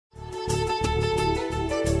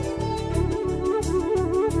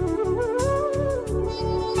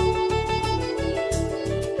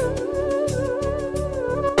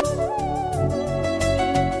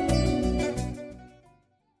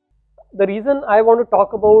the reason I want to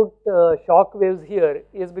talk about shock waves here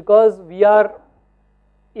is because we are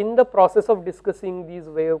in the process of discussing these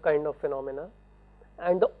wave kind of phenomena,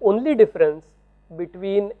 and the only difference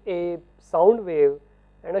between a sound wave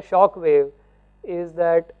and a shock wave is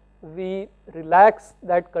that we relax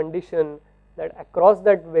that condition that across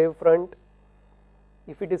that wave front,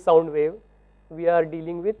 if it is sound wave, we are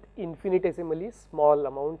dealing with infinitesimally small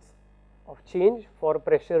amounts of change for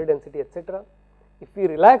pressure, density, etc. If we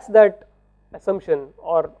relax that assumption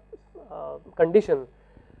or condition,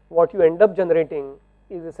 what you end up generating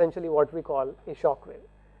is essentially what we call a shock wave.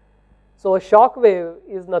 So a shock wave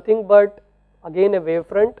is nothing but again a wave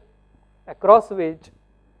front across which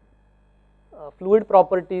fluid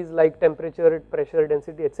properties like temperature, pressure,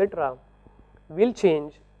 density, etc. will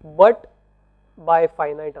change, but by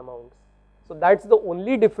finite amounts. So that's the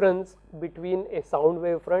only difference between a sound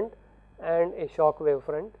wave front and a shock wave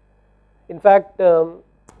front. In fact,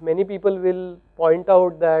 many people will point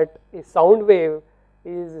out that a sound wave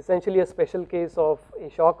is essentially a special case of a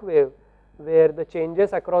shock wave where the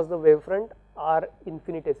changes across the wavefront are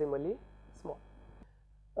infinitesimally small.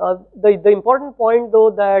 The important point though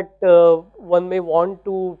that one may want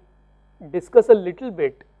to discuss a little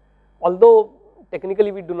bit, although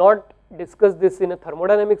technically we do not discuss this in a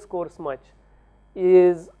thermodynamics course much,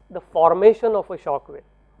 is the formation of a shock wave.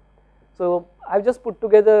 So I have just put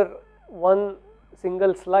together one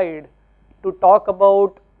single slide to talk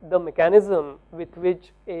about the mechanism with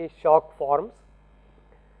which a shock forms.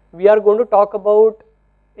 We are going to talk about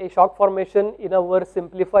a shock formation in our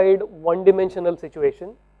simplified one-dimensional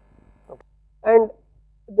situation. Okay. And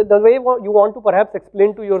the way you want to perhaps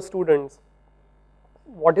explain to your students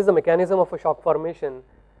what is the mechanism of a shock formation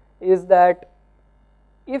is that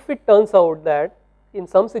if it turns out that in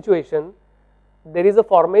some situation there is a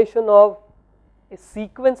formation of a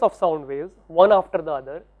sequence of sound waves one after the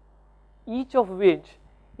other, each of which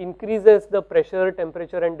increases the pressure,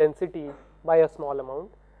 temperature and density by a small amount,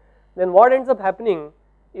 then what ends up happening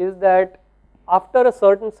is that after a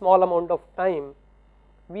certain small amount of time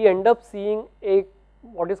we end up seeing a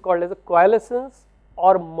what is called as a coalescence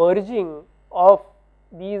or merging of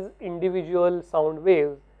these individual sound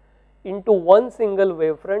waves into one single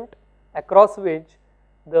wavefront across which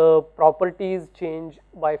the properties change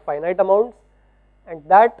by finite amounts, and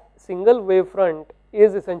that single wavefront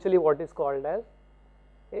is essentially what is called as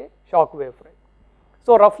a shock wavefront.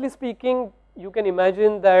 So roughly speaking, you can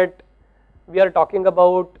imagine that we are talking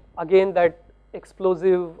about again that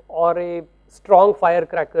explosive or a strong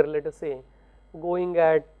firecracker, let us say, going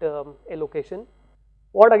at a location.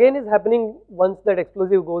 What again is happening once that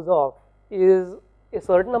explosive goes off is a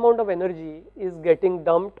certain amount of energy is getting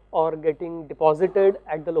dumped or getting deposited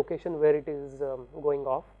at the location where it is going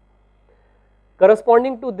off.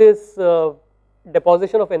 Corresponding to this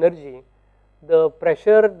deposition of energy, the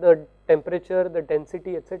pressure, the temperature, the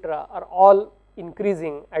density, etc. are all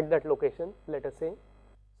increasing at that location, let us say.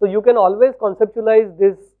 So you can always conceptualize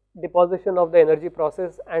this deposition of the energy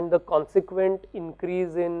process and the consequent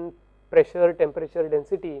increase in pressure, temperature,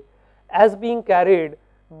 density as being carried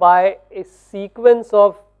by a sequence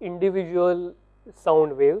of individual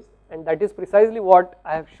sound waves, and that is precisely what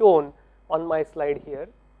I have shown on my slide here.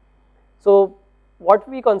 So what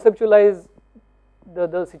we conceptualize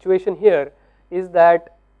the situation here is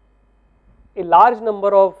that a large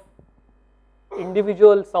number of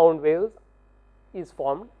individual sound waves is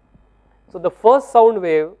formed. So the first sound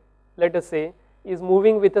wave, let us say, is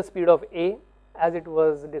moving with a speed of a, as it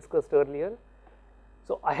was discussed earlier.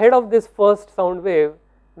 So ahead of this first sound wave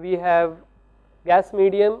we have gas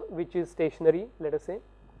medium which is stationary, let us say.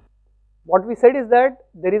 What we said is that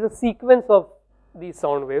there is a sequence of these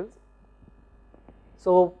sound waves.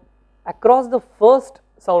 So across the first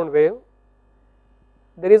sound wave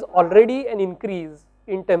there is already an increase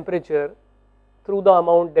in temperature through the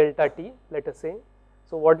amount delta T, let us say.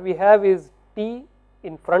 So what we have is T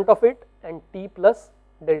in front of it and T plus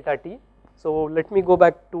delta T. So let me go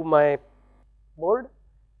back to my board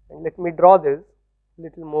and let me draw this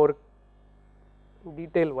little more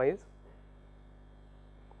detail wise.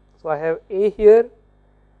 So I have A here,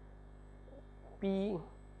 P,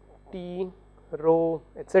 T, rho,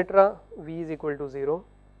 etc. V is equal to 0.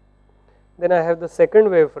 Then I have the second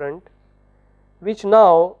wavefront which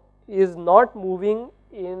now is not moving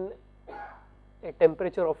in a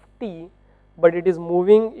temperature of T, but it is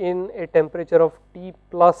moving in a temperature of T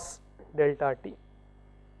plus delta T.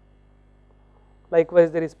 Likewise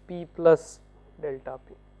there is P plus delta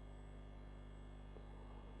P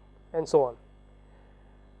and so on.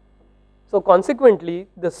 So consequently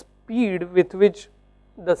the speed with which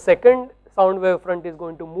the second sound wave front is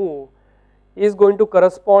going to move is going to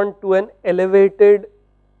correspond to an elevated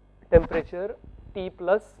temperature T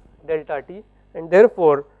plus delta T, and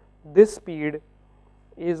therefore this speed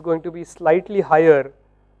is going to be slightly higher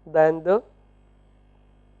than the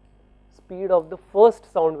speed of the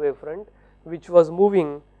first sound wave front, which was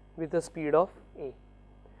moving with a speed of A.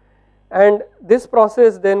 And this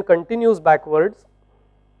process then continues backwards,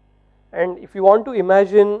 and if you want to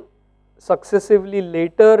imagine successively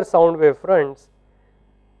later sound wave fronts,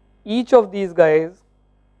 each of these guys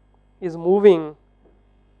is moving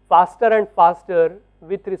faster and faster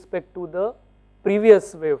with respect to the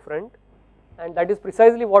previous wave front, and that is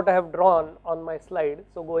precisely what I have drawn on my slide.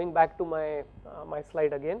 So going back to my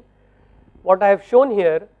slide again, what I have shown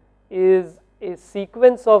here is a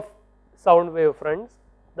sequence of sound wave fronts.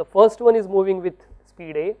 The first one is moving with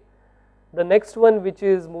speed A, the next one which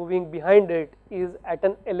is moving behind it is at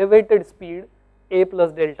an elevated speed A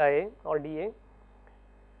plus delta A or dA,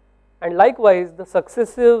 and likewise the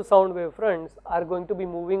successive sound wave fronts are going to be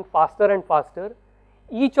moving faster and faster,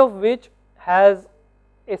 each of which has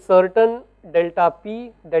a certain delta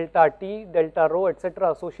P, delta T, delta rho,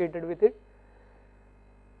 etc. associated with it.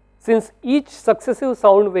 Since each successive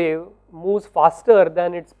sound wave moves faster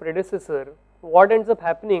than its predecessor, what ends up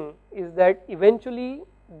happening is that eventually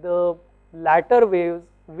the latter waves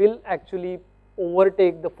will actually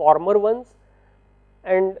overtake the former ones,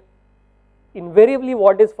 and invariably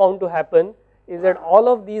what is found to happen is that all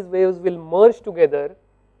of these waves will merge together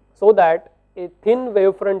so that a thin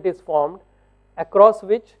wavefront is formed, across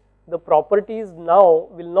which the properties now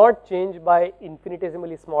will not change by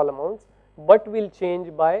infinitesimally small amounts but will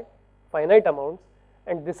change by finite amounts,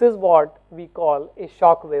 and this is what we call a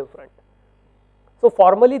shock wavefront. So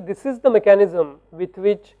formally this is the mechanism with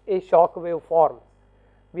which a shock wave forms.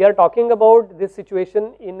 We are talking about this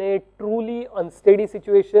situation in a truly unsteady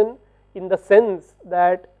situation, in the sense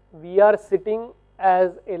that we are sitting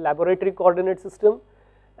as a laboratory coordinate system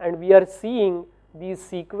and we are seeing these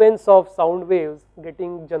sequence of sound waves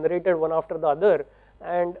getting generated one after the other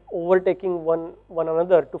and overtaking one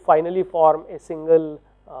another to finally form a single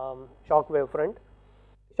shock wave front.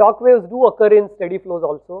 Shock waves do occur in steady flows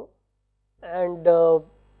also, and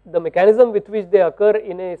the mechanism with which they occur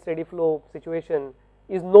in a steady flow situation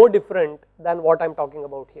is no different than what I am talking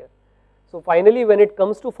about here. So finally, when it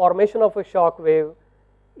comes to formation of a shock wave,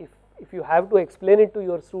 if you have to explain it to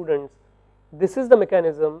your students, this is the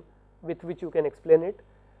mechanism with which you can explain it,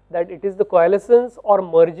 that it is the coalescence or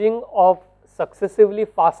merging of successively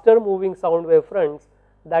faster moving sound wave fronts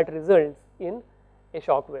that results in a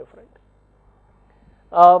shock wave front.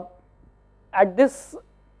 At this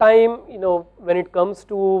time, when it comes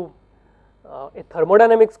to a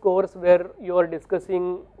thermodynamics course where you are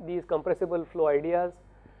discussing these compressible flow ideas,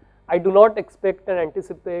 I do not expect and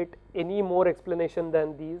anticipate any more explanation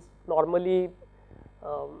than these. Normally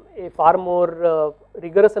a far more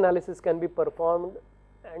rigorous analysis can be performed,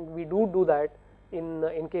 and we do that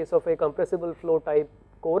in case of a compressible flow type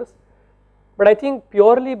course. But I think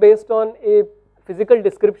purely based on a physical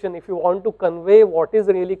description, if you want to convey what is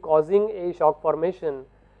really causing a shock formation,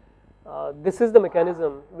 this is the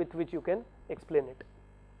mechanism with which you can explain it.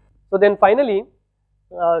 So then finally,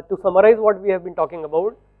 to summarize what we have been talking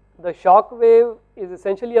about, the shock wave is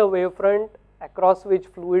essentially a wavefront across which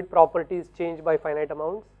fluid properties change by finite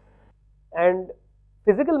amounts, and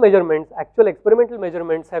physical measurements, actual experimental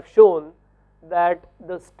measurements have shown that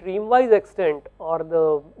the streamwise extent or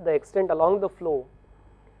the extent along the flow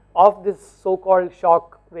of this so-called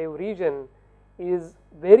shock wave region is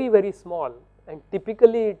very, very small, and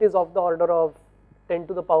typically it is of the order of 10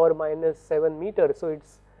 to the power minus 7 meters. So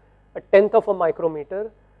it's a tenth of a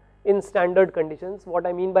micrometer in standard conditions. What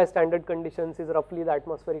I mean by standard conditions is roughly the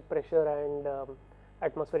atmospheric pressure and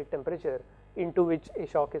atmospheric temperature into which a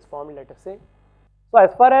shock is formed, let us say. So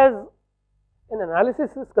as far as an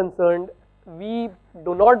analysis is concerned, we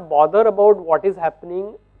do not bother about what is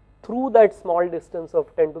happening through that small distance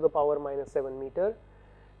of 10 to the power minus 7 meter.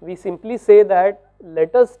 We simply say that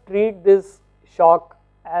let us treat this shock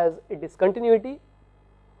as a discontinuity.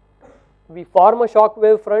 We form a shock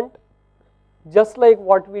wave front just like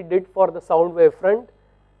what we did for the sound wave front.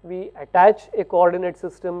 We attach a coordinate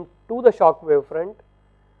system to the shock wave front.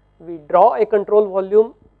 We draw a control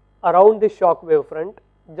volume around this shock wave front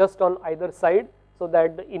just on either side, so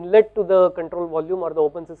that the inlet to the control volume or the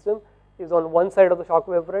open system is on one side of the shock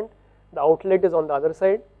wave front, the outlet is on the other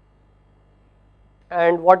side.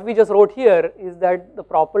 And what we just wrote here is that the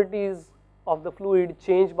properties of the fluid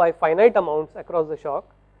change by finite amounts across the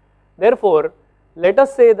shock. Therefore, let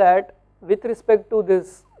us say that with respect to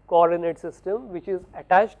this coordinate system which is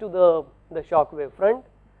attached to the shock wave front,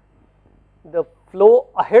 the flow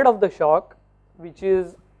ahead of the shock which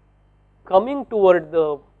is coming toward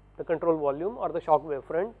the control volume or the shock wave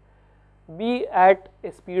front be at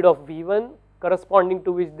a speed of V1, corresponding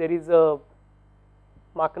to which there is a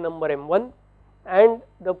Mach number M1, and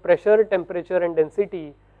the pressure, temperature and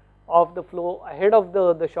density of the flow ahead of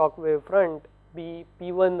the shock wave front be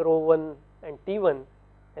P1, ρ1 and T1,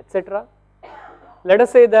 etc. Let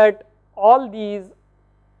us say that all these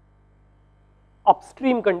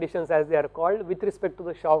upstream conditions, as they are called, with respect to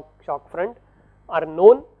the shock front are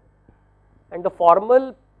known, and the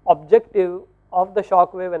formal objective of the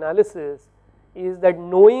shock wave analysis is that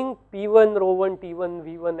knowing P1, ρ1, T1,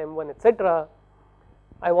 V1, M1, etc.,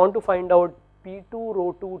 I want to find out P2,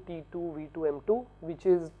 ρ2, T2, V2, M2, which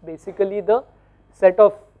is basically the set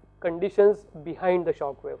of conditions behind the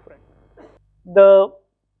shock wave front. The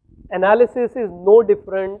analysis is no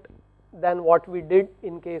different than what we did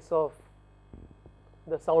in case of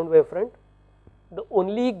the sound wave front. The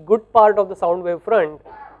only good part of the sound wave front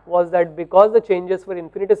was that because the changes were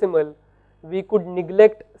infinitesimal, we could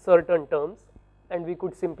neglect certain terms and we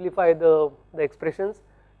could simplify the expressions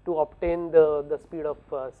to obtain the speed of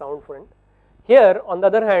sound front. Here on the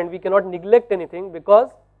other hand, we cannot neglect anything because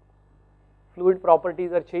fluid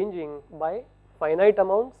properties are changing by finite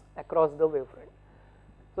amounts across the wavefront.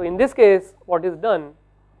 So in this case, what is done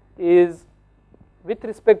is, with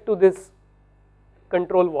respect to this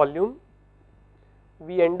control volume,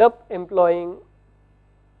 we end up employing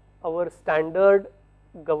our standard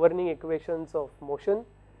governing equations of motion,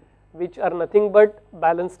 which are nothing but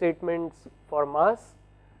balance statements for mass,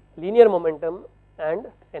 linear momentum and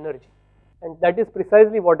energy, and that is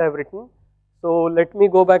precisely what I have written. So let me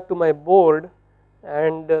go back to my board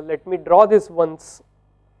and let me draw this once.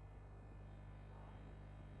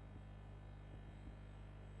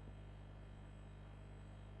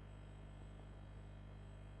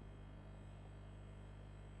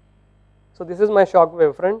 So this is my shock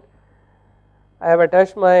wave front. I have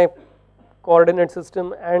attached my coordinate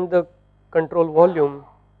system and the control volume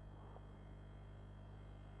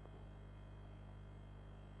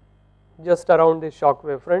just around this shock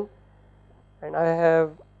wave front, and I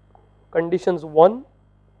have conditions 1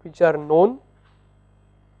 which are known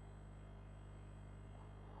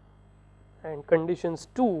and conditions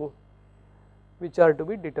 2 which are to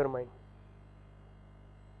be determined.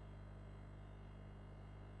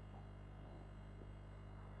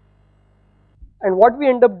 And what we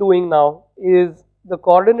end up doing now is the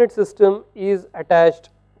coordinate system is attached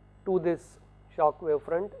to this shock wave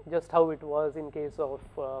front, just how it was in case of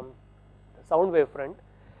sound wave front.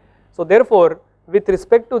 So therefore, with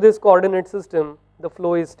respect to this coordinate system, the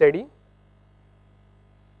flow is steady.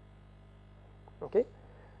 Okay.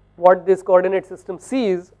 What this coordinate system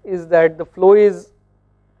sees is that the flow is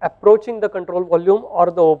approaching the control volume or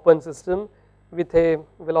the open system with a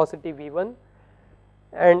velocity V1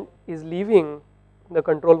 and is leaving the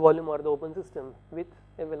control volume or the open system with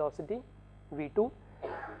a velocity V2.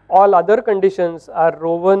 All other conditions are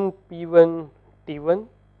ρ1, P1, T1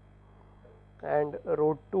 and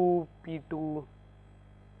ρ2, P2,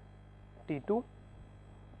 T2.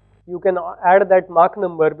 You can add that Mach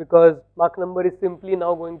number because Mach number is simply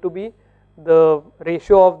now going to be the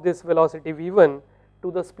ratio of this velocity V1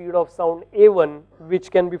 to the speed of sound A1, which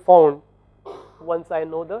can be found once I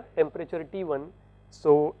know the temperature T1.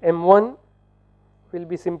 So M1 will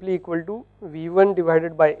be simply equal to V1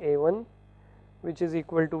 divided by A1, which is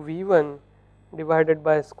equal to V1 divided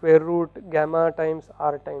by square root gamma times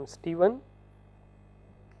R times T1.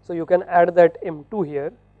 So you can add that M2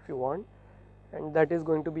 here if you want, and that is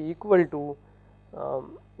going to be equal to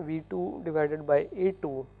V2 divided by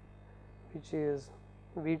A2, which is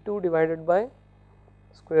V2 divided by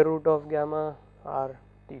square root of gamma R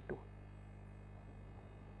T2.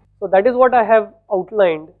 So that is what I have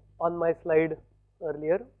outlined on my slide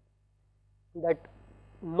earlier, that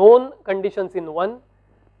known conditions in 1,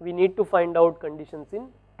 we need to find out conditions in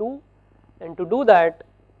 2, and to do that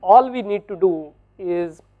all we need to do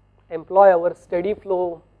is employ our steady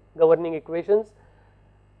flow governing equations.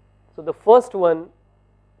 So the first one,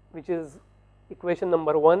 which is equation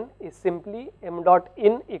number 1, is simply m dot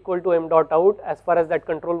in equal to m dot out as far as that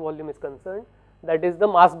control volume is concerned. That is the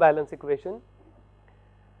mass balance equation,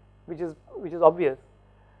 which is obvious.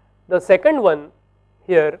 The second one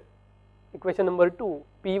here, equation number 2,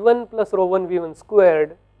 P1 plus ρ1 V1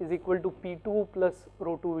 squared is equal to P2 plus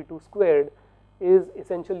ρ2 V2 squared, is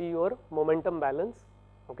essentially your momentum balance.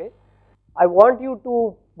 Okay. I want you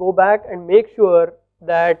to go back and make sure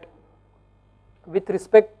that with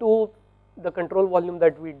respect to the control volume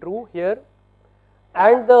that we drew here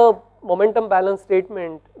and the momentum balance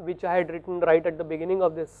statement which I had written right at the beginning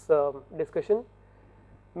of this discussion,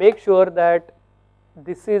 make sure that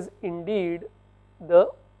this is indeed the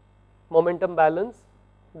momentum balance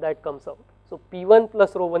that comes out. So P1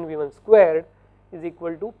 plus rho 1 V1 squared is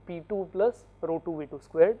equal to P2 plus rho 2 V2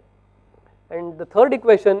 squared, and the third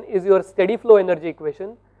equation is your steady flow energy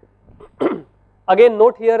equation. Again,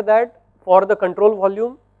 note here that for the control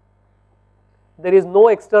volume there is no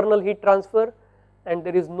external heat transfer and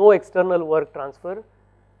there is no external work transfer.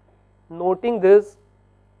 Noting this,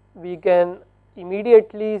 we can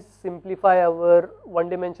immediately simplify our one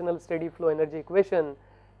dimensional steady flow energy equation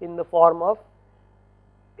in the form of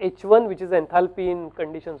H1, which is enthalpy in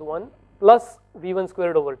conditions 1, plus V1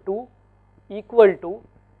 squared over 2 equal to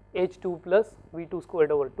H2 plus V2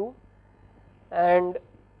 squared over 2, and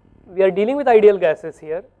we are dealing with ideal gases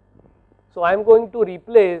here. So I am going to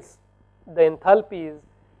replace the enthalpies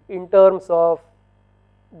in terms of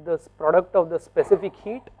the product of the specific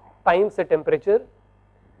heat times the temperature.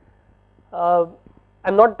 I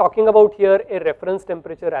am not talking about here a reference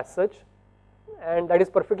temperature as such, and that is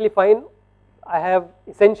perfectly fine. I have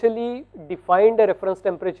essentially defined a reference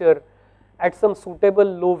temperature at some suitable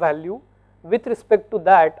low value. With respect to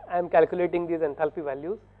that, I am calculating these enthalpy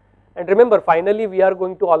values, and remember, finally we are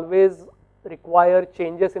going to always require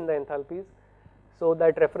changes in the enthalpies, so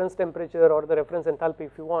that reference temperature or the reference enthalpy,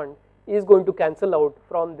 if you want, is going to cancel out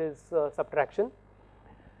from this subtraction.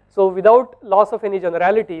 So without loss of any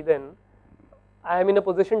generality, then I am in a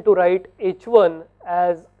position to write H1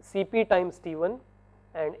 as Cp times T1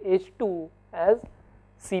 and H2 as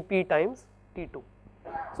Cp times T2.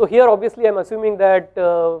 So here obviously I am assuming that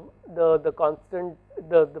the constant,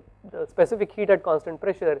 the specific heat at constant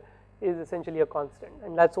pressure is essentially a constant,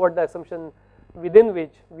 and that is what the assumption within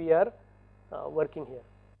which we are working here.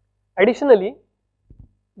 Additionally,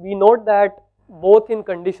 we note that both in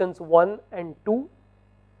conditions 1 and 2,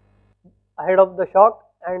 ahead of the shock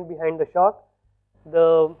and behind the shock,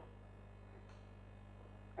 the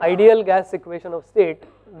ideal gas equation of state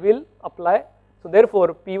will apply. So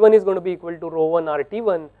therefore, P1 is going to be equal to rho 1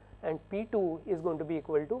 RT1 and P2 is going to be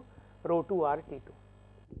equal to rho 2 RT2.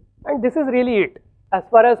 And this is really it. As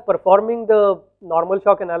far as performing the normal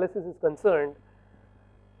shock analysis is concerned,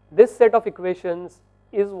 this set of equations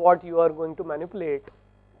is what you are going to manipulate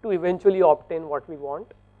to eventually obtain what we want.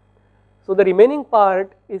 So the remaining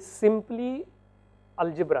part is simply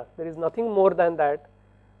algebra. There is nothing more than that.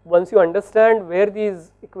 Once you understand where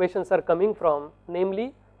these equations are coming from,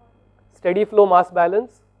 namely steady flow mass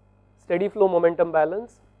balance, steady flow momentum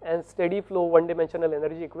balance, and steady flow one dimensional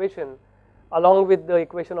energy equation, along with the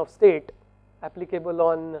equation of state applicable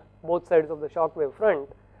on both sides of the shock wave front,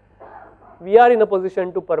 we are in a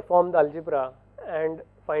position to perform the algebra and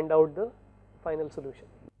find out the final solution.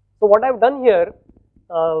 So what I have done here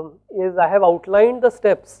is I have outlined the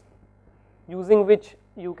steps using which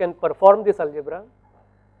you can perform this algebra.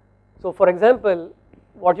 So for example,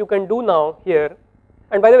 what you can do now here,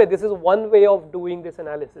 and by the way, this is one way of doing this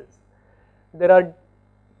analysis. There are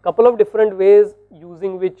couple of different ways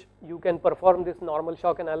using which you can perform this normal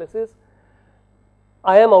shock analysis.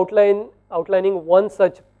 I am outlining one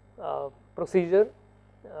such procedure.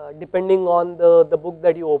 Depending on the book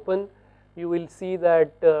that you open, you will see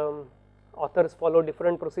that authors follow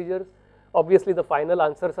different procedures. Obviously the final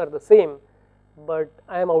answers are the same, but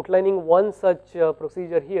I am outlining one such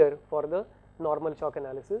procedure here for the normal shock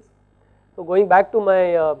analysis. So going back to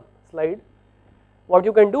my slide, what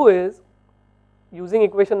you can do is, using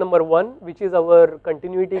equation number 1, which is our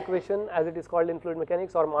continuity equation as it is called in fluid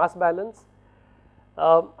mechanics, or mass balance,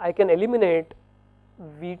 I can eliminate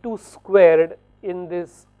V2 squared in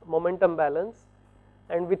this momentum balance,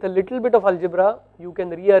 and with a little bit of algebra you can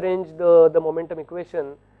rearrange the momentum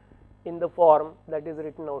equation in the form that is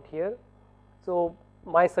written out here. So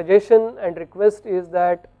my suggestion and request is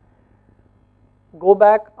that go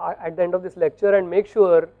back at the end of this lecture and make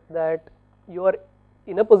sure that you are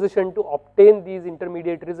in a position to obtain these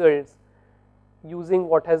intermediate results using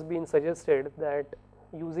what has been suggested, that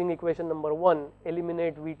using equation number 1,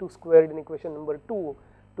 eliminate V2 squared in equation number 2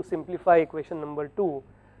 to simplify equation number 2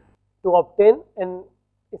 to obtain a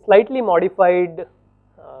slightly modified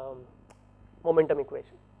momentum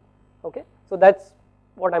equation. Okay, so that's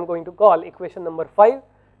what I am going to call equation number 5,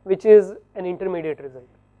 which is an intermediate result.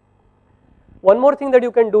 One more thing that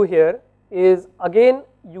you can do here is, again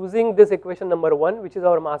using this equation number 1, which is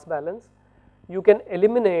our mass balance, you can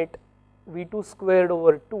eliminate V2 squared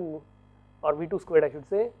over 2, or V2 squared I should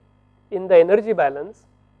say, in the energy balance,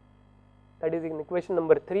 that is in equation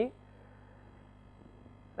number 3,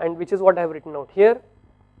 and which is what I have written out here.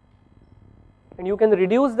 And you can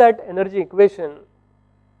reduce that energy equation.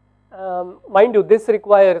 Mind you, this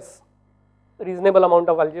requires reasonable amount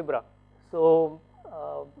of algebra. So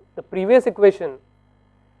the previous equation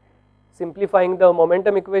simplifying the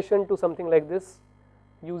momentum equation to something like this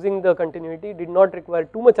using the continuity did not require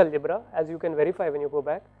too much algebra, as you can verify when you go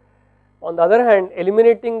back. On the other hand,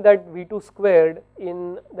 eliminating that V2 squared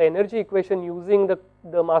in the energy equation using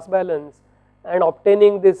the mass balance and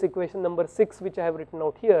obtaining this equation number 6, which I have written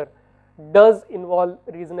out here, does involve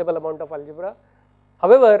reasonable amount of algebra.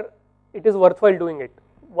 However, it is worthwhile doing it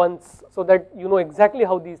once so that you know exactly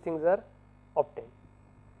how these things are obtained.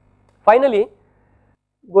 Finally,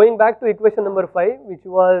 going back to equation number 5, which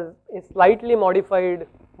was a slightly modified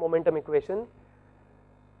momentum equation,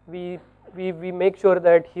 we make sure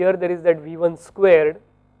that here there is that V1 squared,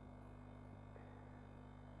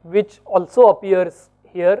 which also appears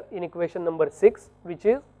here in equation number 6, which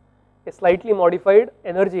is a slightly modified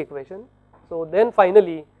energy equation. So then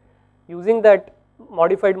finally, using that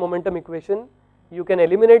modified momentum equation, you can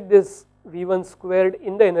eliminate this V1 squared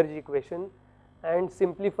in the energy equation and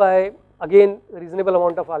simplify again reasonable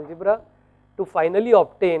amount of algebra to finally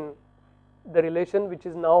obtain the relation which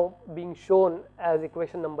is now being shown as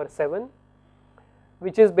equation number 7,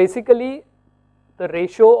 which is basically the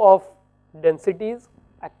ratio of densities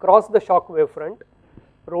across the shock wavefront,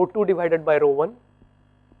 rho 2 divided by rho 1,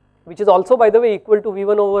 which is also by the way equal to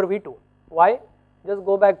V1 over V2. Why? Just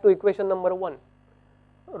go back to equation number 1.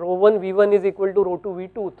 Rho 1 V1 is equal to rho 2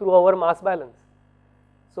 V2 through our mass balance.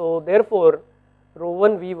 So therefore, rho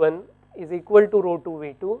 1 V1 is equal to rho 2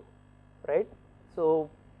 V2, right? So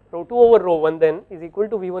rho 2 over rho 1 then is equal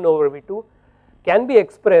to V1 over V2, can be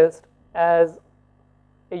expressed as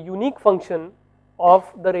a unique function of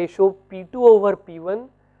the ratio P2 over P1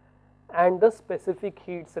 and the specific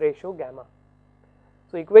heats ratio gamma.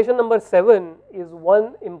 So equation number 7 is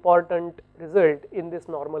one important result in this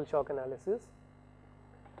normal shock analysis.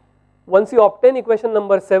 Once you obtain equation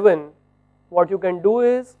number 7, what you can do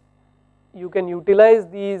is you can utilize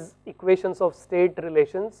these equations of state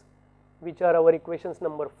relations, which are our equations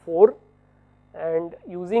number 4, and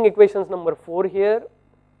using equations number 4 here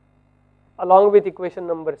along with equation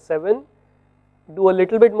number 7, do a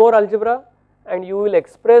little bit more algebra and you will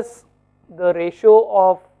express the ratio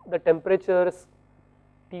of the temperatures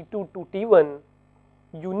T2 to T1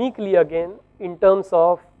 uniquely again in terms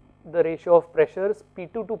of the ratio of pressures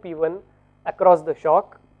P2 to P1 across the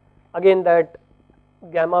shock. Again, that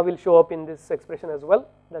gamma will show up in this expression as well,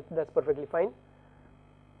 that's perfectly fine.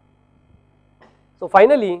 So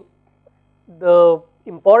finally, the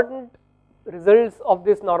important results of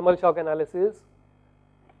this normal shock analysis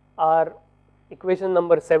are equation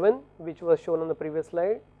number 7, which was shown on the previous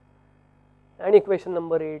slide, and equation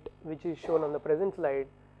number 8, which is shown on the present slide,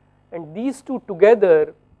 and these two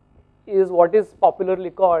together is what is popularly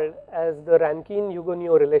called as the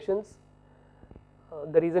Rankine-Hugoniot relations.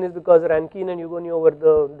 The reason is because Rankine and Hugoniot were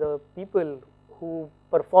the people who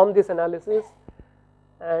performed this analysis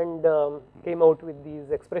and came out with these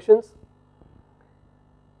expressions.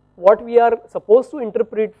 What we are supposed to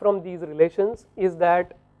interpret from these relations is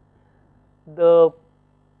that the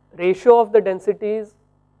ratio of the densities,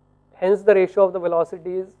 hence the ratio of the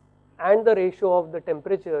velocities and the ratio of the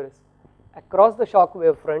temperatures across the shock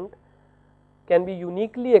wavefront can be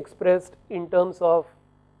uniquely expressed in terms of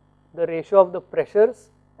the ratio of the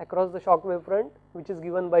pressures across the shock wavefront, which is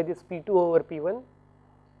given by this P2 over P1,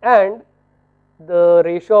 and the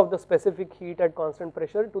ratio of the specific heat at constant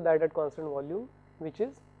pressure to that at constant volume, which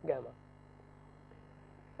is gamma.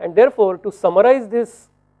 And therefore, to summarize this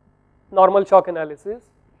normal shock analysis,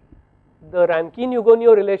 the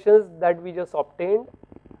Rankine-Hugoniot relations that we just obtained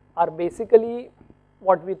are basically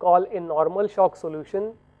what we call a normal shock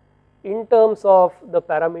solution in terms of the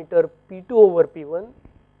parameter P2 over P1,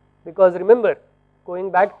 because remember,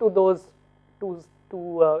 going back to those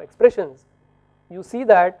two expressions, you see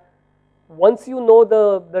that once you know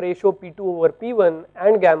the ratio P2 over P1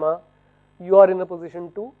 and gamma, you are in a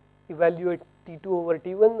position to evaluate T2 over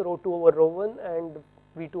T1, rho 2 over rho 1 and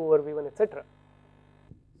V2 over V1, etc.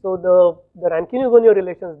 So the Rankine-Hugoniot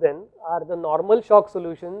relations then are the normal shock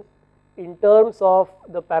solutions in terms of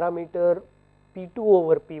the parameter P2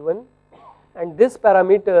 over P1, and this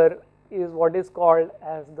parameter is what is called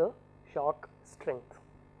as the shock strength.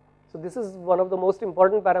 So this is one of the most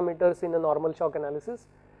important parameters in a normal shock analysis,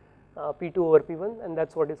 P2 over P1, and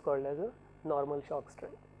that's what is called as a normal shock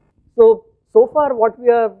strength. So far what we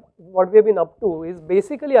have been up to is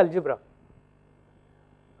basically algebra.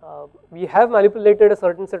 We have manipulated a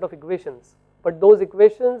certain set of equations, but those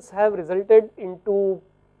equations have resulted into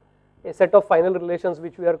a set of final relations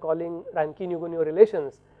which we are calling Rankine-Hugoniot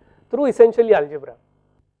relations through essentially algebra.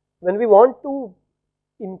 When we want to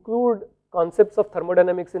include concepts of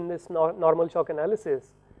thermodynamics in this normal shock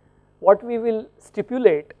analysis, what we will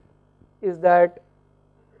stipulate is that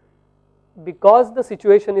because the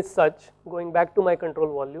situation is such, going back to my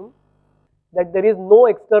control volume, that there is no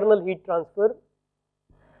external heat transfer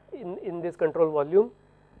in this control volume,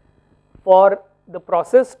 for the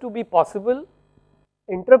process to be possible,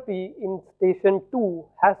 entropy in station 2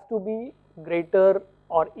 has to be greater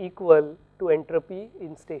or equal to entropy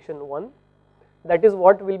in station 1. That is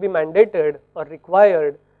what will be mandated or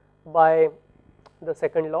required by the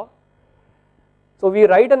second law. So, we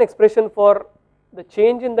write an expression for the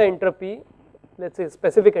change in the entropy, let us say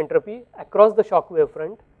specific entropy across the shock wave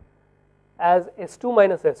front as S2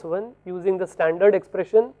 minus S1 using the standard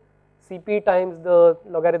expression Cp times the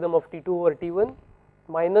logarithm of T2 over T1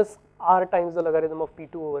 minus R times the logarithm of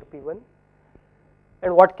P2 over P1.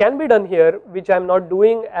 And what can be done here, which I am not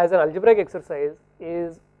doing as an algebraic exercise,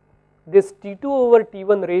 is this T2 over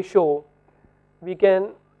T1 ratio we can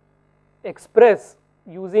express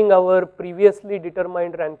using our previously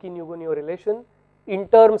determined Rankine-Hugoniot relation in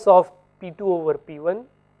terms of P2 over P1,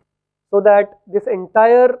 so that this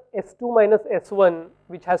entire S2 minus S1,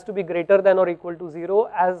 which has to be greater than or equal to 0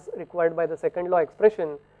 as required by the second law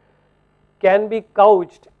expression, can be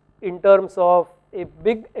couched in terms of a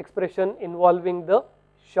big expression involving the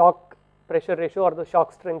shock pressure ratio or the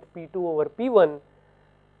shock strength P2 over P1,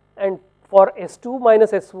 and for S2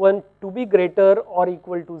 minus S1 to be greater or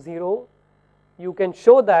equal to 0, you can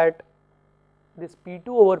show that this P2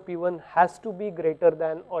 over P1 has to be greater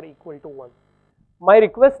than or equal to 1. My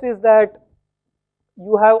request is that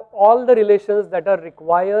you have all the relations that are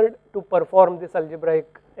required to perform this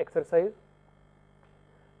algebraic exercise.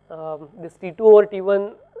 This T2 over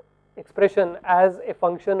T1 expression as a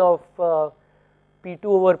function of P2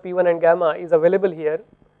 over P1 and gamma is available here.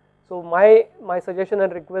 So, my suggestion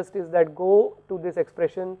and request is that go to this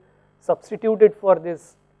expression, substitute it for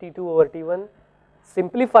this T2 over T1,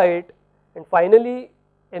 simplify it, and finally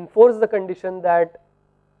enforce the condition that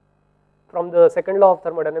from the second law of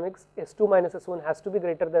thermodynamics, S2 minus S1 has to be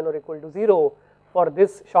greater than or equal to 0 for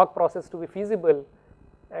this shock process to be feasible,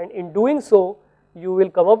 and in doing so you will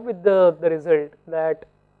come up with the result that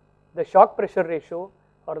the shock pressure ratio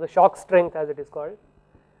or the shock strength as it is called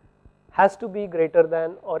has to be greater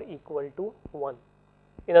than or equal to 1.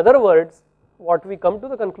 In other words, what we come to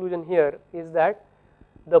the conclusion here is that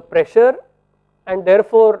the pressure, and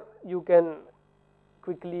therefore you can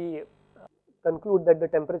quickly conclude that the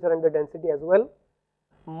temperature and the density as well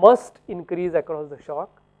must increase across the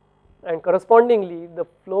shock, and correspondingly the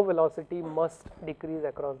flow velocity must decrease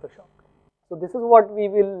across the shock. So, this is what we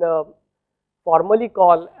will formally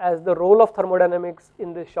call as the role of thermodynamics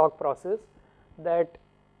in this shock process, that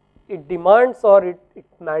it demands or it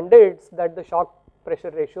mandates that the shock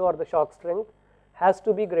pressure ratio or the shock strength has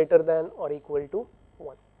to be greater than or equal to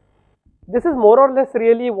 1. This is more or less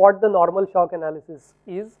really what the normal shock analysis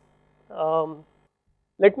is.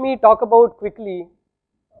 Let me talk about quickly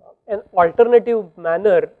an alternative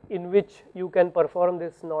manner in which you can perform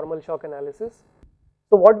this normal shock analysis.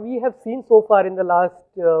 So, what we have seen so far in the last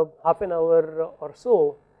half an hour or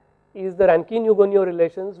so is the Rankine-Hugoniot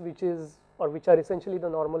relations, which are essentially the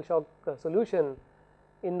normal shock solution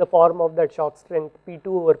in the form of that shock strength P2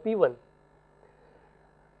 over P1.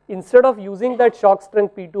 Instead of using that shock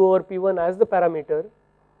strength P2 over P1 as the parameter,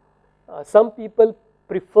 some people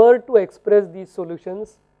prefer to express these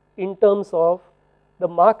solutions in terms of the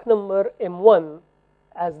Mach number M1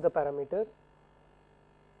 as the parameter.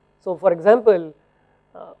 So, for example,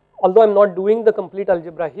 although I am not doing the complete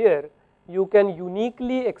algebra here, you can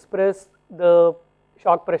uniquely express the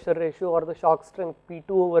shock pressure ratio or the shock strength P2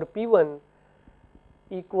 over P1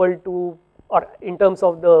 equal to, or in terms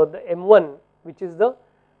of the M1, which is the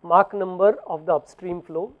Mach number of the upstream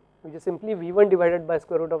flow, which is simply V1 divided by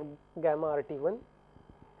square root of gamma RT1.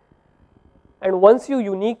 And once you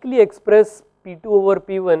uniquely express P2 over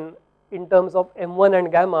P1 in terms of M1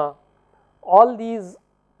 and gamma, all these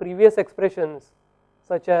previous expressions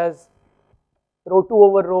such as rho 2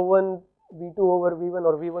 over rho 1, V2 over V1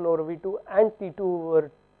 or V1 over V2 and T2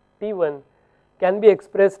 over T1 can be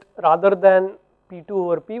expressed rather than P2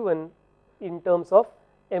 over P1 in terms of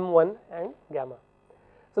M1 and gamma.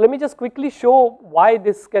 So, let me just quickly show why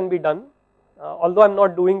this can be done, although I am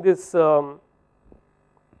not doing this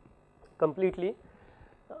completely.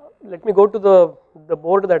 Let me go to the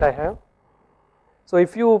board that I have. So,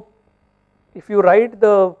 if you write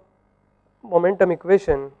the momentum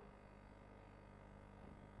equation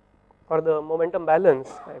or the momentum balance,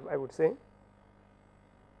 I would say,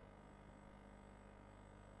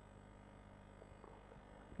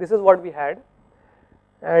 this is what we had,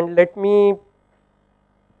 and let me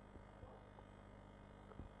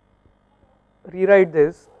rewrite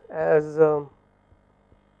this as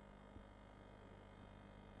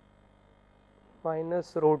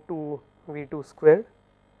minus rho 2 V2 squared.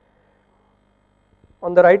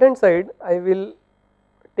 On the right hand side, I will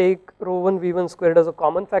take rho 1 V1 squared as a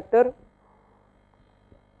common factor.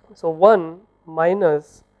 So 1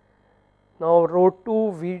 minus, now rho 2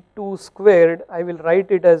 V2 squared, I will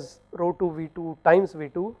write it as rho 2 V2 times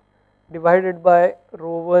V2 divided by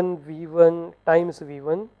rho 1 V1 times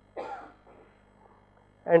V1,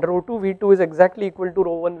 and rho 2 V2 is exactly equal to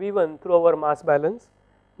rho 1 V1 through our mass balance.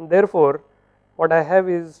 Therefore, what I have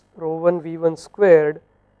is rho 1 V1 squared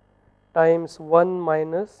times 1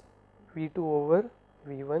 minus V2 over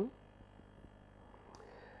V1.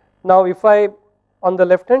 Now if I on the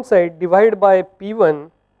left hand side divide by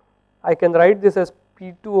P1, I can write this as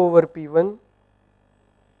P2 over P1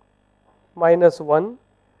 minus 1,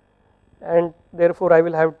 and therefore I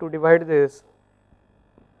will have to divide this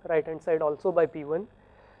right hand side also by P1,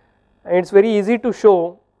 and it is very easy to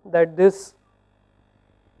show that this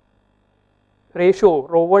ratio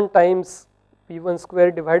rho 1 times P1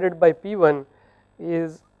 square divided by P1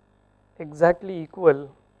 is exactly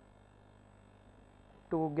equal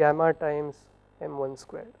to gamma times M1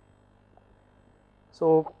 squared.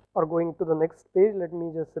 So, or going to the next page, let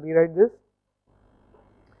me just rewrite this.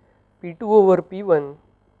 P2 over P1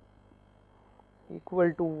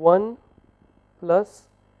 equal to 1 plus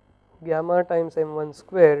gamma times M1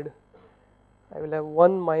 squared. I will have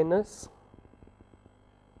 1 minus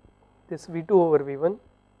this V2 over V1.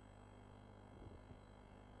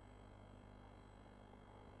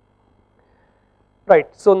 Right.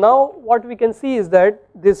 So now what we can see is that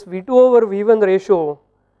this V2 over V1 ratio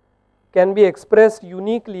can be expressed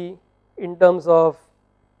uniquely in terms of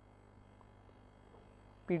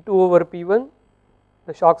P2 over P1,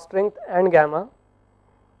 the shock strength, and gamma.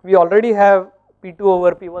 We already have P2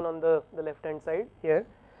 over P1 on the left hand side here.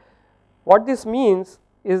 What this means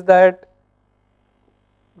is that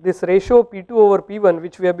this ratio P2 over P1,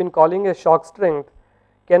 which we have been calling as shock strength,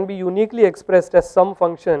 can be uniquely expressed as some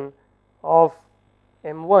function of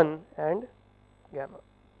M1 and gamma.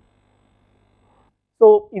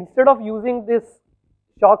 So instead of using this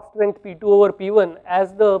shock strength P2 over P1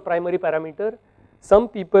 as the primary parameter, some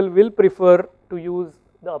people will prefer to use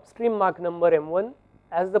the upstream Mach number M1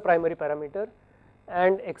 as the primary parameter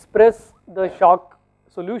and express the shock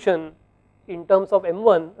solution in terms of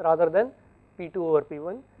M1 rather than P2 over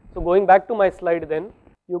P1. So going back to my slide, then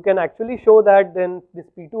you can actually show that then this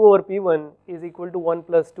P2 over P1 is equal to 1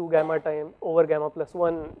 plus 2 gamma time over gamma plus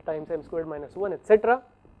 1 times M squared minus 1, etc.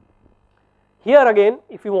 Here again,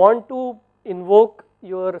 if you want to invoke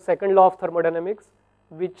your second law of thermodynamics,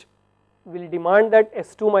 which will demand that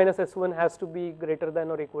S2 minus S1 has to be greater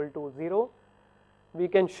than or equal to 0, we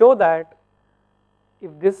can show that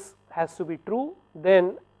if this has to be true,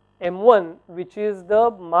 then M1, which is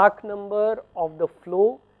the Mach number of the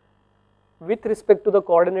flow with respect to the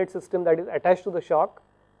coordinate system that is attached to the shock,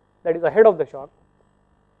 that is ahead of the shock,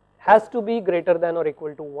 has to be greater than or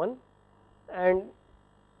equal to 1, and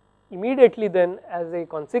immediately then as a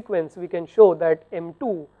consequence we can show that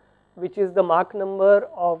M2, which is the Mach number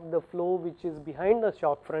of the flow which is behind the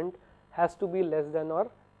shock front, has to be less than or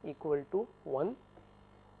equal to 1.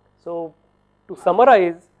 So to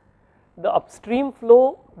summarize, the upstream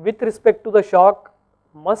flow with respect to the shock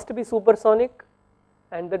must be supersonic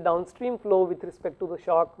and the downstream flow with respect to the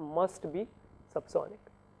shock must be subsonic.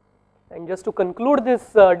 And just to conclude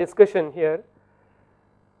this discussion here,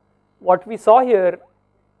 what we saw here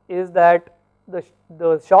is that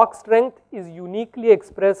the shock strength is uniquely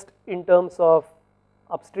expressed in terms of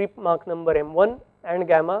upstream Mach number M1 and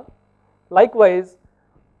gamma. Likewise,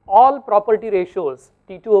 all property ratios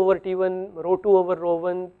T2 over T1, rho 2 over rho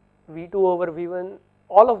 1, V2 over V1,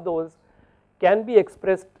 all of those can be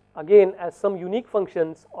expressed again as some unique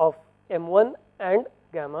functions of M1 and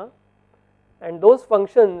gamma, and those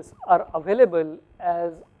functions are available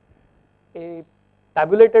as a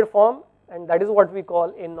tabulated form, and that is what we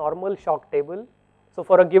call a normal shock table. So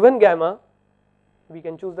for a given gamma, we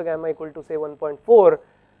can choose the gamma equal to say 1.4,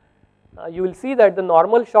 you will see that the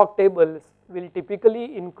normal shock tables will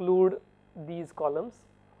typically include these columns.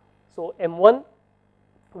 So M1,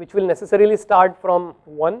 which will necessarily start from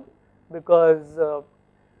 1, because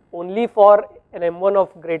only for an M1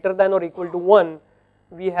 of greater than or equal to 1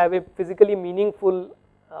 we have a physically meaningful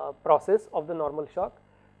process of the normal shock.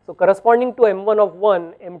 So corresponding to M1 of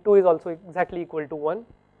 1, M2 is also exactly equal to 1,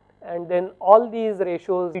 and then all these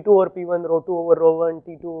ratios T2 over P1, rho 2 over rho 1,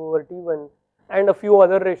 T2 over T1, and a few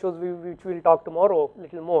other ratios which we will talk tomorrow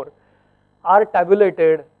little more, are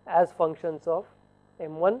tabulated as functions of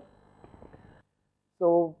M1.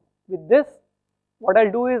 So with this, what I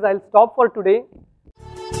will do is I will stop for today.